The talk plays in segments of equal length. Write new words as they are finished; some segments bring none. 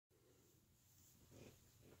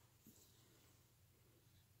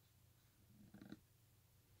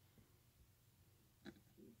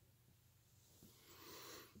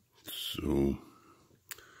So,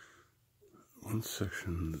 one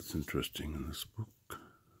section that's interesting in this book,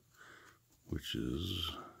 which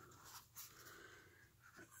is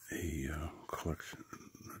a collection,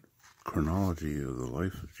 chronology of the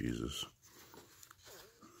life of Jesus,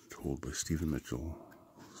 told by Stephen Mitchell,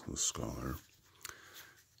 a scholar,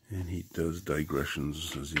 and he does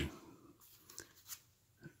digressions as he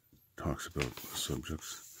talks about the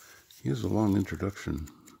subjects. He has a long introduction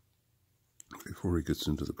before he gets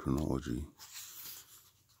into the chronology.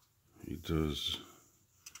 He does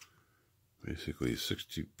basically a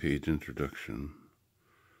 60-page introduction,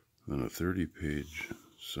 then a 30-page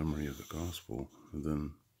summary of the gospel, and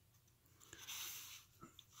then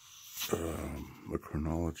a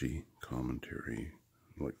chronology commentary,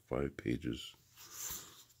 like 5 pages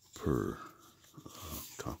per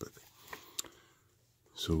topic.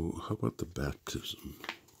 So how about the baptism?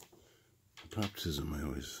 Baptism, I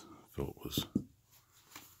always felt, was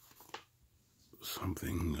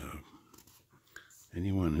something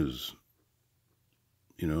anyone who's,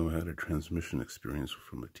 had a transmission experience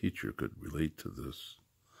from a teacher could relate to this.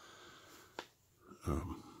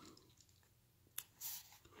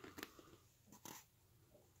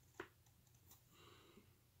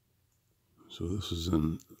 So this is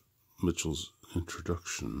in Mitchell's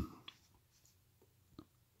introduction.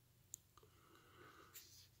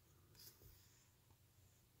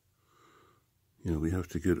 We have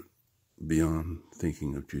to get beyond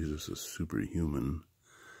thinking of Jesus as superhuman.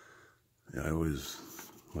 I always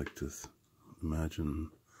like to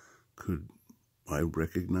imagine, could I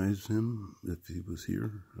recognize him if he was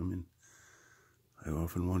here? I mean, I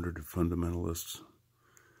often wondered if fundamentalists,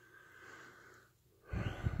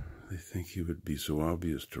 they think he would be so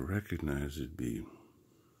obvious to recognize, it'd be,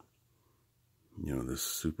 this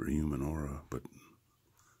superhuman aura, but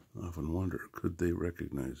I often wonder, could they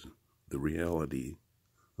recognize the reality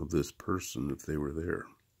of this person if they were there?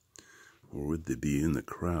 Or would they be in the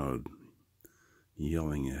crowd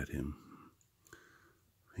yelling at him,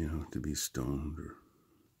 to be stoned or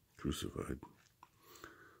crucified?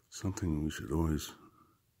 Something we should always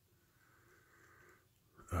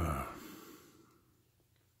have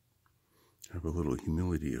a little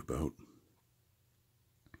humility about.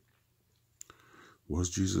 Was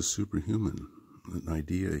Jesus superhuman? An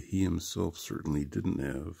idea he himself certainly didn't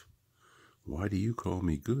have. "Why do you call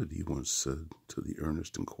me good?" he once said to the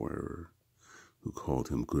earnest inquirer who called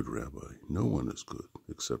him good, Rabbi. "No one is good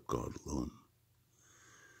except God alone."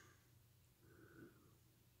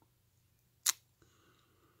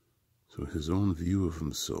 So in his own view of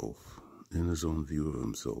himself,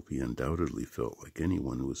 he undoubtedly felt, like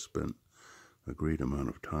anyone who has spent a great amount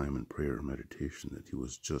of time in prayer and meditation, that he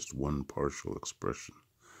was just one partial expression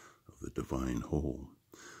of the divine whole.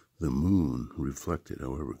 The moon reflected,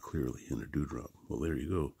 however, clearly in a dewdrop. Well, there you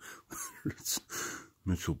go. It's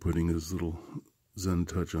Mitchell putting his little Zen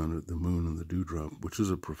touch on it, the moon and the dewdrop, which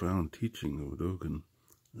is a profound teaching of Dogen.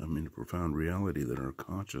 I mean, a profound reality that our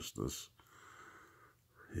consciousness,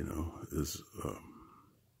 is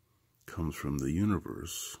comes from the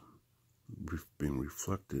universe being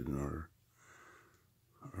reflected in our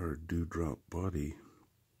dewdrop body,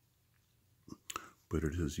 but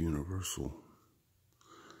it is universal.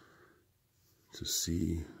 To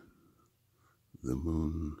see the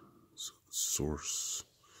moon's source,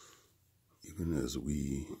 even as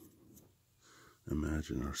we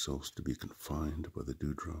imagine ourselves to be confined by the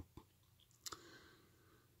dewdrop.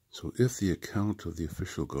 So if the account of the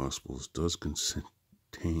official Gospels does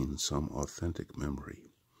contain some authentic memory,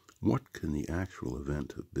 what can the actual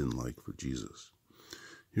event have been like for Jesus?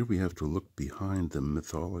 Here we have to look behind the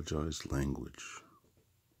mythologized language.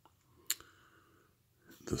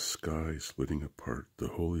 The sky splitting apart, the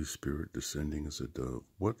Holy Spirit descending as a dove.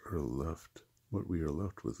 What we are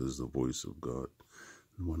left with is the voice of God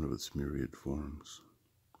in one of its myriad forms.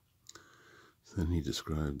 Then he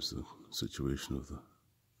describes the situation of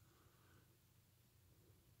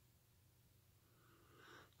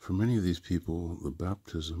For many of these people, the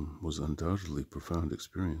baptism was undoubtedly a profound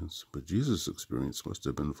experience, but Jesus' experience must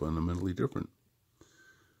have been fundamentally different.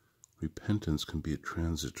 Repentance can be a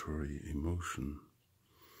transitory emotion,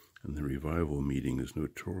 and the revival meeting is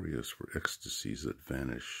notorious for ecstasies that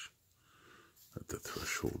vanish at the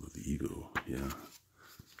threshold of the ego. Yeah.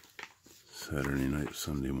 Saturday night,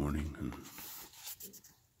 Sunday morning. And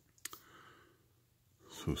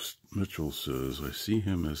so Mitchell says, I see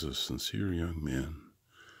him as a sincere young man.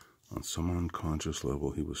 On some unconscious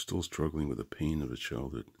level, he was still struggling with the pain of his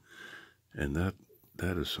childhood. And that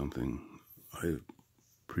is something I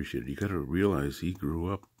appreciate. You got to realize he grew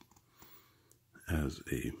up as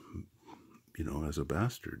a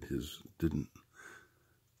bastard.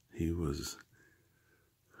 he was,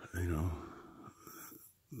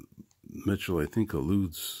 Mitchell, I think,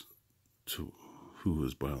 alludes to who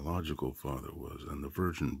his biological father was, and the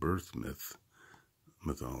virgin birth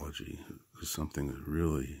mythology is something that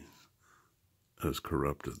really has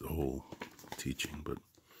corrupted the whole teaching, but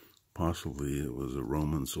possibly it was a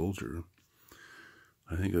Roman soldier.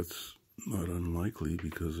 I think it's not unlikely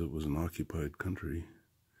because it was an occupied country.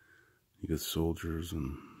 You get soldiers,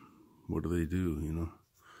 and what do?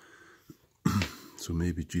 So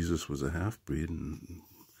maybe Jesus was a half-breed, and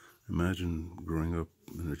imagine growing up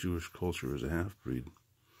in a Jewish culture as a half-breed.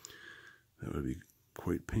 That would be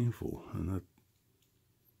quite painful, and that,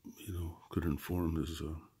 could inform his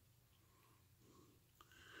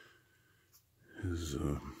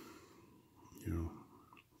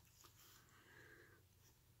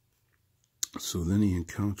So then he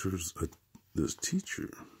encounters this teacher,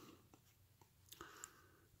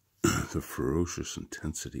 the ferocious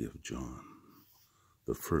intensity of John,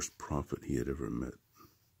 the first prophet he had ever met.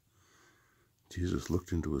 Jesus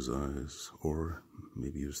looked into his eyes, or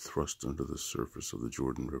maybe he was thrust under the surface of the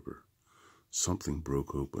Jordan River. Something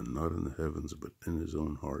broke open, not in the heavens, but in his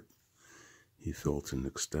own heart. He felt an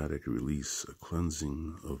ecstatic release, a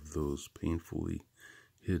cleansing of those painfully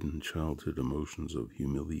hidden childhood emotions of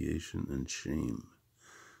humiliation and shame,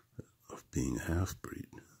 of being a half-breed,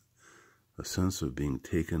 a sense of being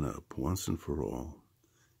taken up once and for all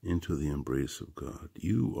into the embrace of God.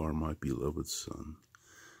 You are my beloved Son.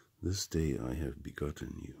 This day I have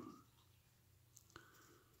begotten you.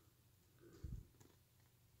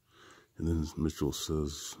 And then Mitchell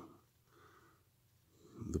says,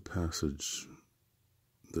 the passage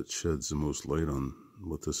that sheds the most light on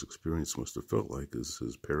what this experience must have felt like is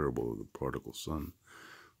his parable of the prodigal son.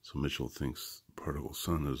 So Mitchell thinks the prodigal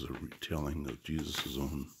son is a retelling of Jesus'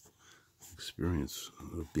 own experience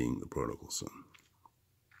of being the prodigal son.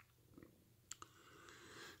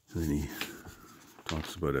 And then he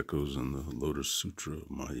talks about echoes in the Lotus Sutra of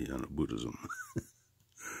Mahayana Buddhism.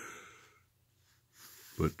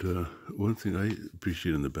 But one thing I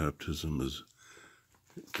appreciate in the baptism is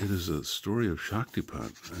it is a story of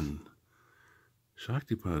Shaktipat, and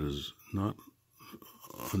Shaktipat is not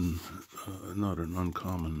an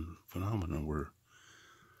uncommon phenomenon where,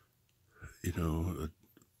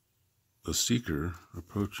 a seeker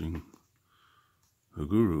approaching a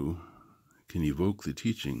guru can evoke the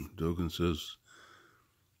teaching. Dogen says,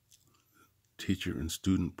 teacher and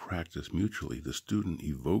student practice mutually. The student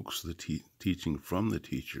evokes the teaching from the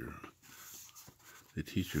teacher. The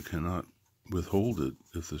teacher cannot withhold it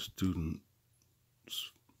if the student's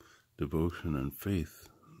devotion and faith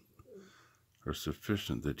are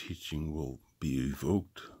sufficient. The teaching will be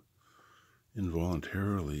evoked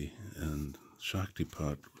involuntarily, and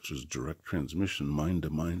Shaktipat, which is direct transmission,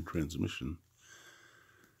 mind-to-mind transmission,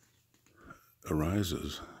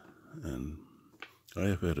 arises. And I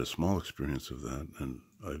have had a small experience of that, and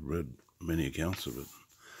I've read many accounts of it.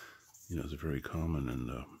 It's very common in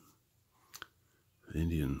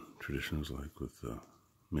Indian traditions, like with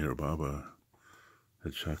Meher Baba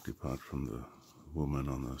had Shaktipat from the woman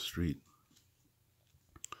on the street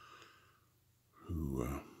who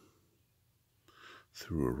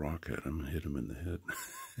threw a rock at him and hit him in the head.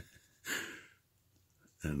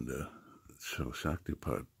 And so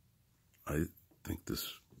Shaktipat, I think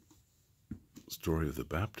this story of the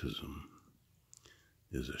baptism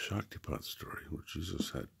is a Shaktipat story where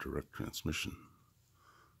Jesus had direct transmission.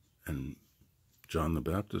 And John the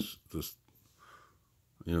Baptist,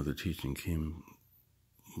 the teaching came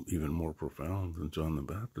even more profound than John the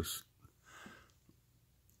Baptist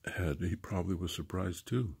had. He probably was surprised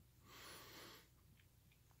too.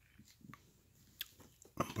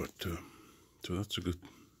 But, so that's a good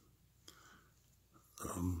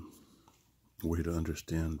way to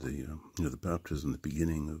understand the baptism, the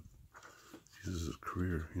beginning of Jesus'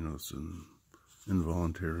 career. It's an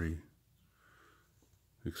involuntary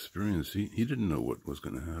experience. He didn't know what was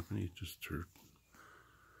going to happen. He just heard,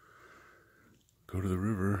 go to the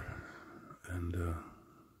river, and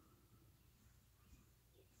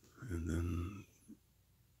then,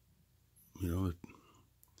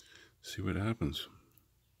 see what happens.